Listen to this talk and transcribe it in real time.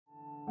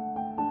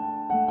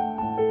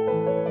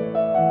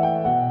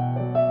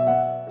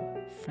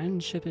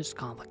friendship is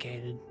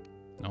complicated.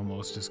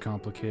 Almost as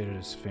complicated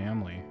as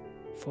family.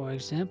 For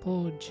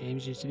example,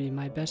 James used to be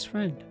my best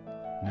friend.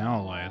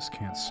 Now Elias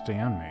can't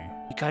stand me.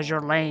 Because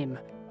you're lame.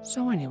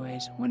 So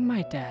anyways, when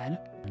my dad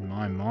And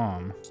my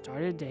mom.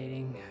 started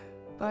dating...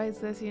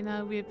 Boys, as you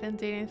know, we've been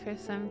dating for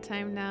some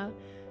time now,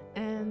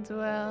 and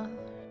well...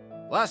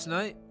 Last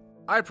night,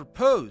 I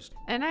proposed.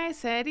 And I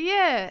said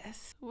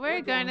yes,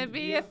 we're gonna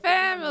be a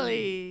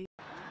family.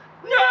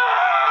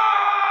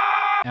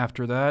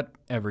 After that,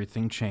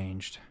 everything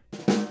changed.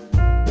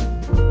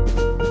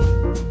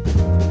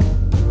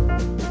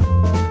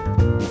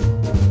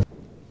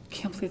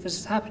 Can't believe this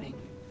is happening.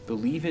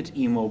 Believe it,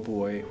 emo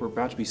boy. We're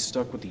about to be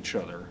stuck with each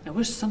other. I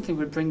wish something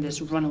would bring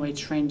this runaway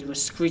train to a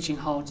screeching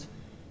halt.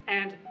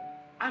 And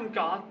I'm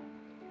goth,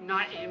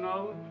 not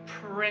emo,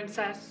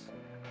 princess.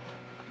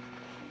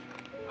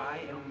 I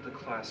am the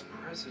class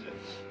president,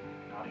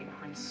 not a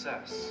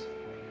princess.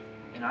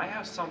 And I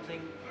have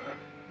something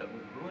that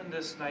would ruin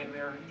this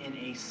nightmare in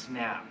a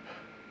snap.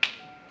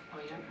 Oh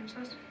yeah,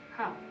 princess?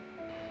 How?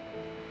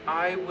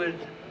 I would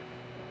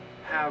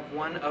have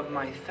one of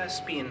my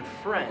thespian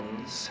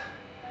friends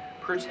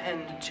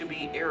pretend to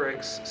be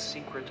Eric's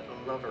secret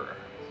lover.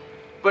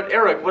 But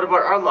Eric, what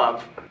about our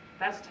love?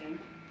 That's tame.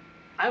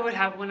 I would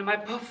have one of my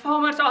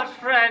performance art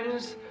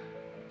friends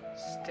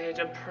stage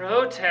a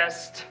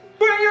protest.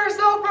 Free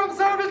yourself from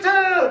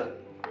servitude!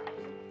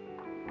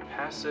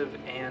 Passive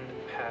and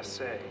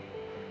passe.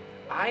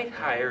 I'd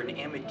hire an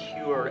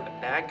amateur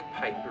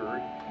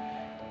bagpiper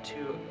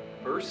to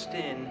burst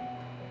in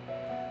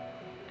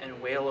and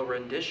wail a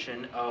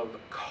rendition of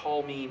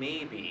Call Me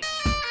Maybe.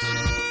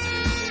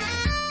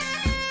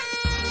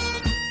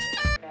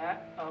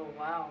 Oh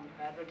wow,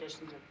 bad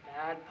renditions of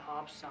bad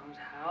pop songs.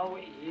 How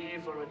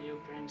evil of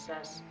you,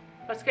 princess.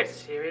 Let's get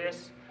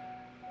serious.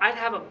 I'd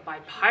have my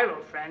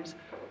pyro friends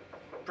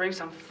bring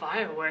some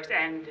fireworks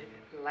and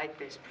light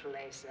this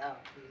place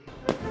up.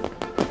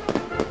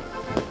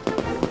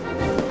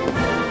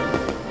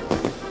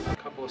 A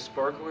couple of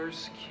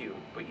sparklers, cute.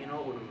 But you know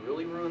what would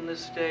really ruin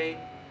this day?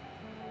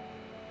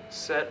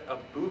 Set a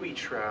booby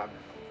trap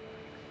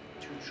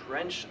to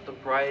drench the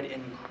bride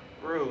and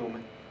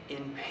groom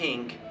in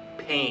pink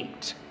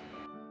paint.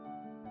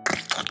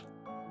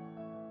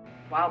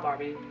 Wow,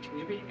 Barbie, can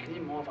you be any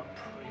more of a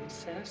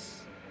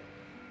princess?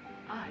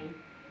 I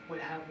would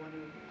have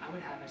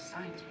a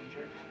science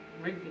major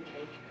rig the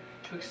cake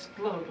to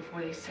explode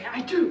before they say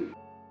I do.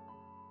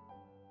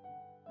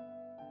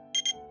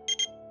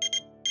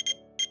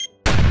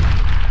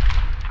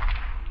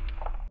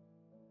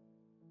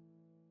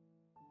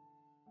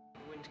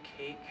 Ruined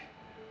cake?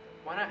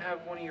 Why not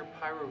have one of your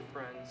pyro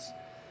friends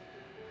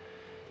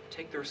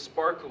take their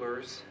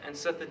sparklers and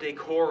set the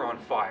decor on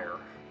fire?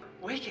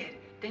 Wicked,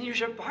 then use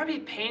your Barbie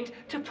paint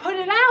to put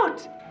it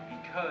out.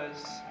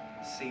 Because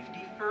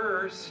safety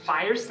first.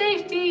 Fire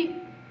safety.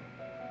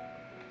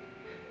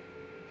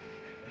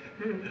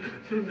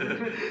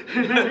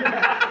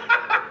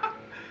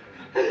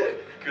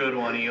 Good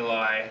one,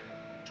 Eli.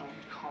 Don't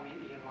call me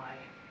Eli.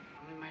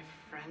 Only my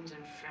friends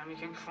and family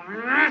can call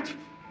me that.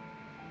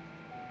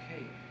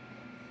 Okay.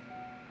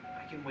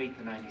 I can wait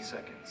the 90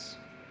 seconds.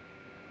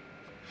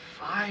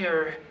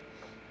 Fire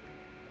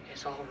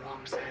is all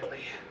wrong,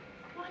 sadly.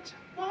 What?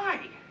 Why?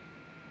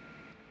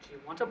 Do you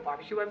want to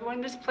barbecue everyone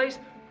in this place?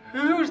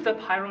 Who's the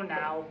pyro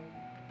now?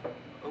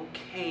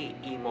 Okay,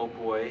 emo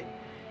boy.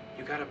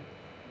 You got a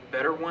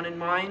better one in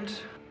mind?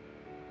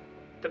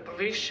 The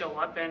police show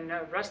up and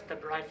arrest the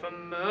bride for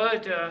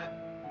murder.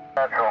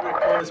 Come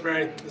on, Miss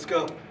Mary, let's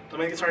go. Don't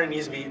make this harder than it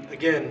needs to be,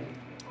 again.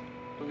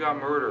 Who got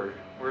murdered?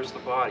 Where's the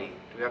body?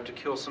 Do we have to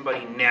kill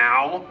somebody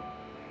now?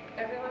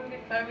 Everyone,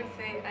 before we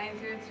say I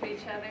do to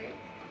each other,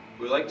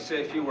 We'd like to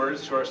say a few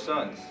words to our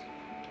sons.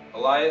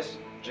 Elias,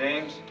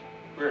 James,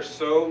 we are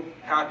so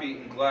happy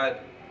and glad,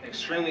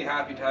 extremely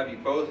happy to have you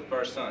both as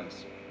our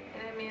sons.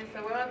 and it means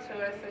the world to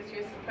us that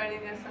you're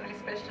supporting us on our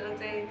special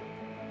day,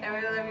 and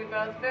we love you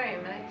both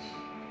very much.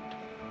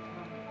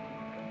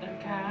 The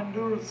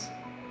candles.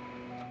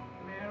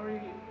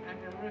 Mary and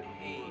Eric.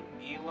 Hey,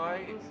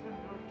 Eli,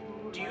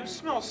 do you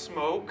smell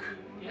smoke?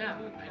 Yeah,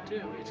 I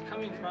do. It's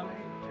coming from...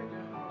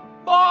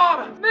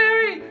 Mom!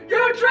 Mary,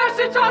 your dress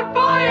is on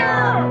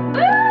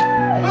fire!